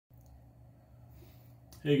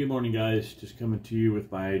Hey, good morning guys. Just coming to you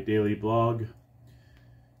with my daily blog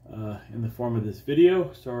in the form of this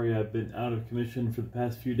video. Sorry I've been out of commission for the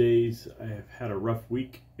past few days. I have had a rough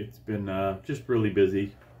week. It's been just really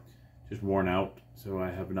busy, just worn out, so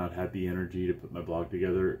I have not had the energy to put my blog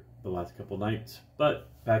together the last couple nights, but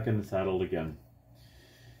back in the saddle again.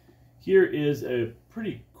 Here is a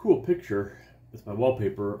pretty cool picture with my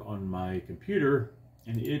wallpaper on my computer,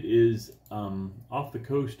 and it is off the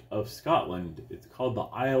coast of Scotland. It's called the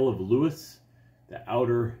Isle of Lewis, the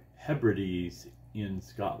Outer Hebrides in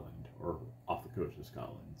Scotland, or off the coast of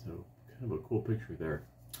Scotland. So kind of a cool picture there.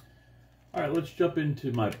 All right, let's jump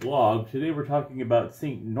into my blog. Today we're talking about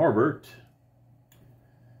Saint Norbert.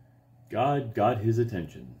 God got his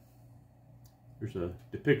attention. There's a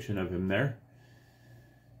depiction of him there.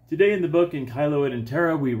 Today in the book In Kylo et in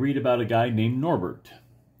Terra, we read about a guy named Norbert.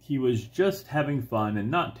 He was just having fun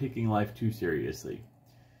and not taking life too seriously.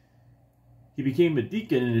 He became a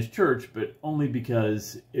deacon in his church, but only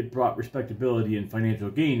because it brought respectability and financial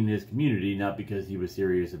gain in his community, not because he was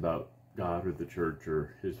serious about God or the church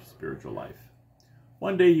or his spiritual life.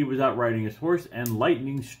 One day he was out riding his horse and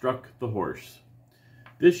lightning struck the horse.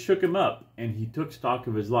 This shook him up and he took stock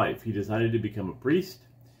of his life. He decided to become a priest.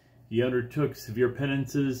 He undertook severe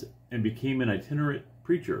penances and became an itinerant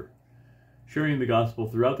preacher, sharing the gospel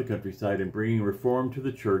throughout the countryside and bringing reform to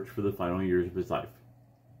the church for the final years of his life.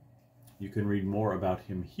 You can read more about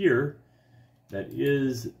him here. That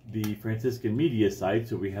is the Franciscan media site,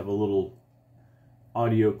 so we have a little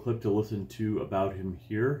audio clip to listen to about him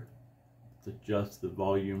here. Let's adjust the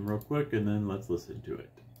volume real quick and then let's listen to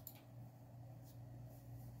it.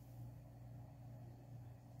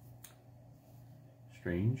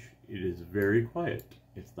 Strange, it is very quiet.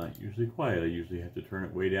 It's not usually quiet. I usually have to turn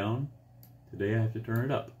it way down. Today I have to turn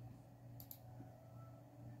it up.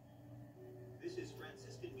 This is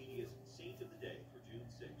Franciscan Media's Saint of the Day for June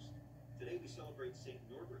 6th. Today we celebrate Saint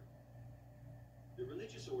Norbert. The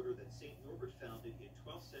religious order that Saint Norbert founded in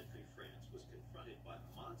 12th century France was confronted by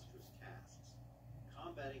monstrous tasks,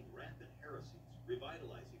 combating rampant heresies,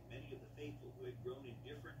 revitalizing many of the faithful who had grown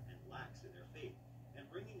indifferent and lax in their faith, and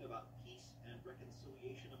bringing about peace and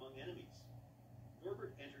reconciliation among enemies.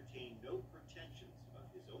 Norbert entertained no pretensions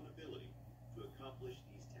about his own ability to accomplish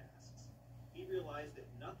these tasks. He realized that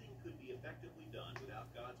nothing could be effectively done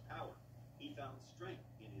without God's power. He found strength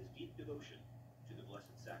in his deep devotion to the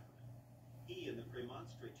Blessed Sacrament. He and the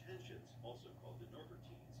Premonstratensians, also called the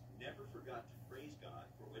Norbertines, never forgot to praise God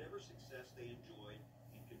for whatever success they enjoyed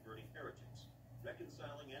in converting heretics,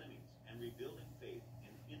 reconciling enemies, and rebuilding faith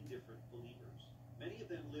in indifferent believers. Many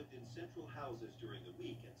of them lived in central houses during the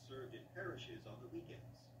week and served in parishes on the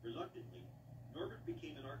weekends. Reluctantly, Norbert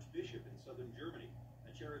became an archbishop in southern Germany,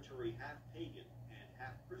 a territory half pagan and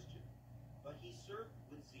half Christian. But he served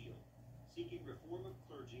with zeal, seeking reform of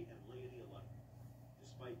clergy and laity alike.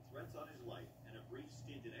 Despite threats on his life and a brief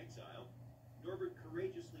stint in exile, Norbert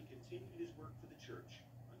courageously continued his work for the church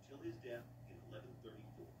until his death in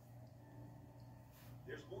 1134.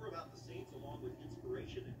 There's more about the saints along with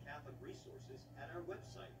inspiration and Catholic resources at our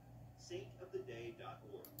website,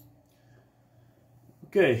 saintoftheday.org.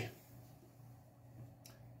 Okay.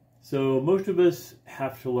 So most of us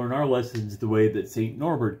have to learn our lessons the way that Saint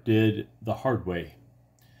Norbert did, the hard way.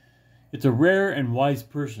 It's a rare and wise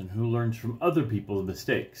person who learns from other people's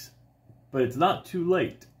mistakes. But it's not too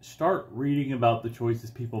late. Start reading about the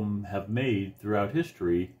choices people have made throughout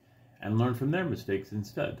history and learn from their mistakes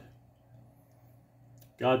instead.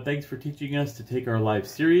 God, thanks for teaching us to take our lives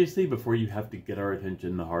seriously before you have to get our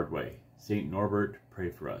attention the hard way. Saint Norbert,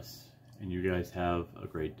 pray for us. And you guys have a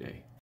great day.